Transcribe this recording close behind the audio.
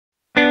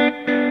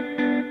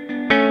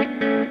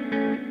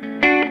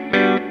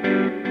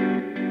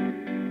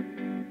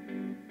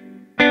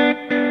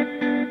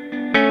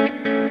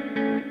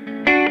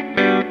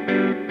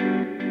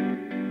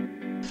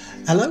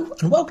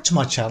and welcome to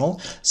my channel.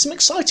 Some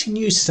exciting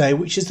news today,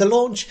 which is the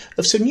launch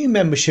of some new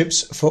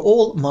memberships for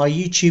all my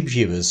YouTube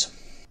viewers.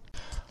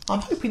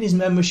 I'm hoping these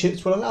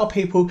memberships will allow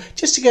people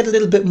just to get a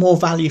little bit more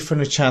value from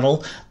the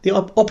channel, the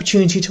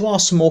opportunity to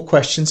ask some more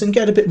questions and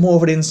get a bit more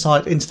of an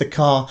insight into the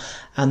car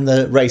and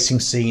the racing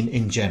scene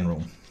in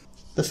general.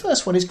 The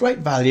first one is great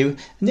value,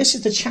 and this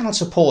is the channel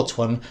support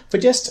one for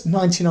just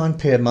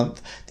 99p a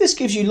month. This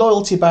gives you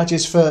loyalty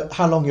badges for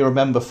how long you're a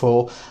member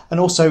for, and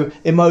also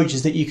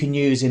emojis that you can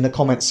use in the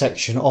comment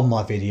section on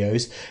my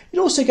videos.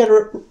 You'll also get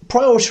a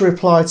priority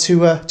reply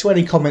to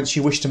any comments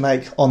you wish to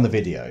make on the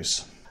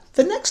videos.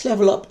 The next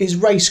level up is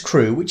Race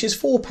Crew, which is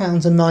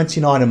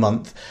 £4.99 a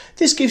month.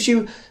 This gives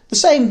you the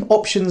same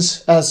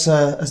options as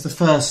the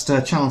first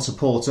channel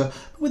supporter,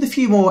 but with a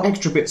few more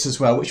extra bits as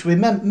well, which will be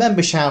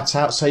member shout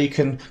out, so you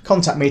can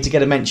contact me to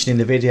get a mention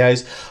in the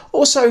videos.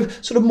 Also,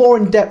 sort of more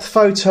in-depth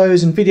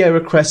photos and video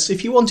requests.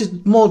 If you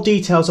wanted more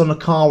details on a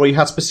car or you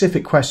had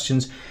specific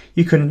questions,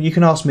 you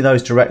can ask me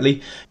those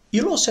directly.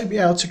 You'll also be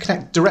able to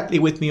connect directly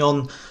with me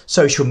on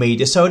social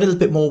media, so a little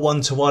bit more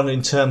one-to-one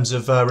in terms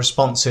of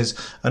responses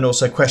and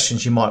also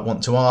questions you might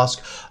want to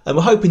ask. And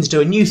we're hoping to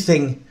do a new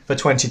thing for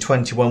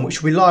 2021,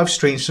 which will be live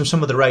streams from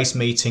some of the race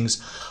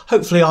meetings,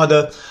 hopefully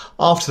either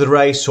after the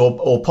race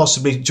or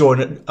possibly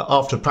during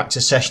after a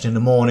practice session in the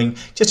morning,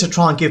 just to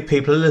try and give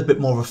people a little bit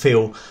more of a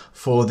feel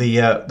for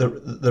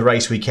the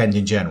race weekend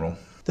in general.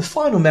 The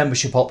final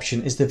membership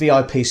option is the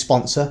VIP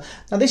sponsor.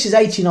 Now this is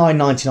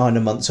 £89.99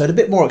 a month, so it's a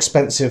bit more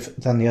expensive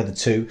than the other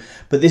two,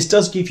 but this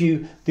does give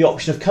you the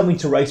option of coming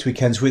to race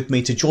weekends with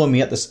me, to join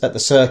me at the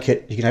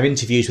circuit. You can have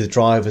interviews with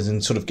drivers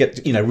and sort of get,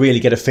 really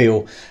get a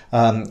feel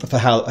for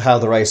how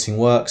the racing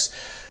works.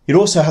 You'll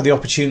also have the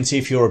opportunity,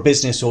 if you're a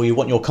business or you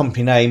want your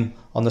company name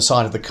on the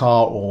side of the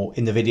car or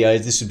in the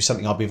videos, this would be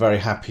something I'll be very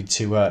happy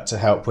to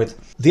help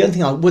with. The only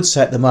thing I would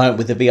say at the moment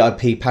with the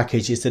VIP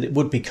package is that it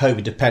would be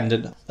COVID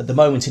dependent. At the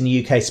moment in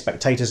the UK,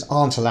 spectators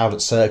aren't allowed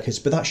at circuits,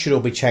 but that should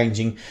all be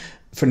changing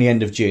from the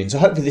end of June. So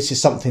hopefully this is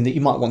something that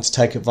you might want to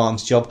take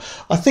advantage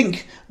of. I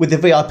think with the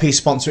VIP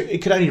sponsor,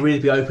 it could only really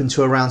be open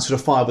to around sort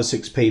of 5 or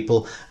 6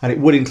 people, and it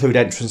would include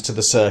entrance to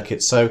the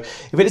circuit. So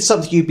if it is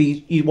something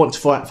you want to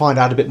find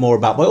out a bit more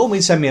about, by all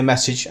means send me a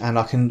message and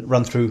I can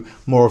run through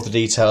more of the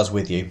details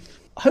with you.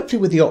 Hopefully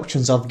with the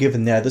options I've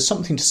given there's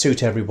something to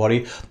suit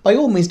everybody. By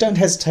all means, don't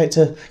hesitate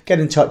to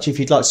get in touch if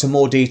you'd like some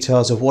more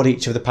details of what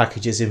each of the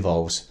packages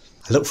involves.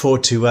 I look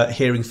forward to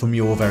hearing from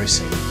you all very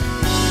soon.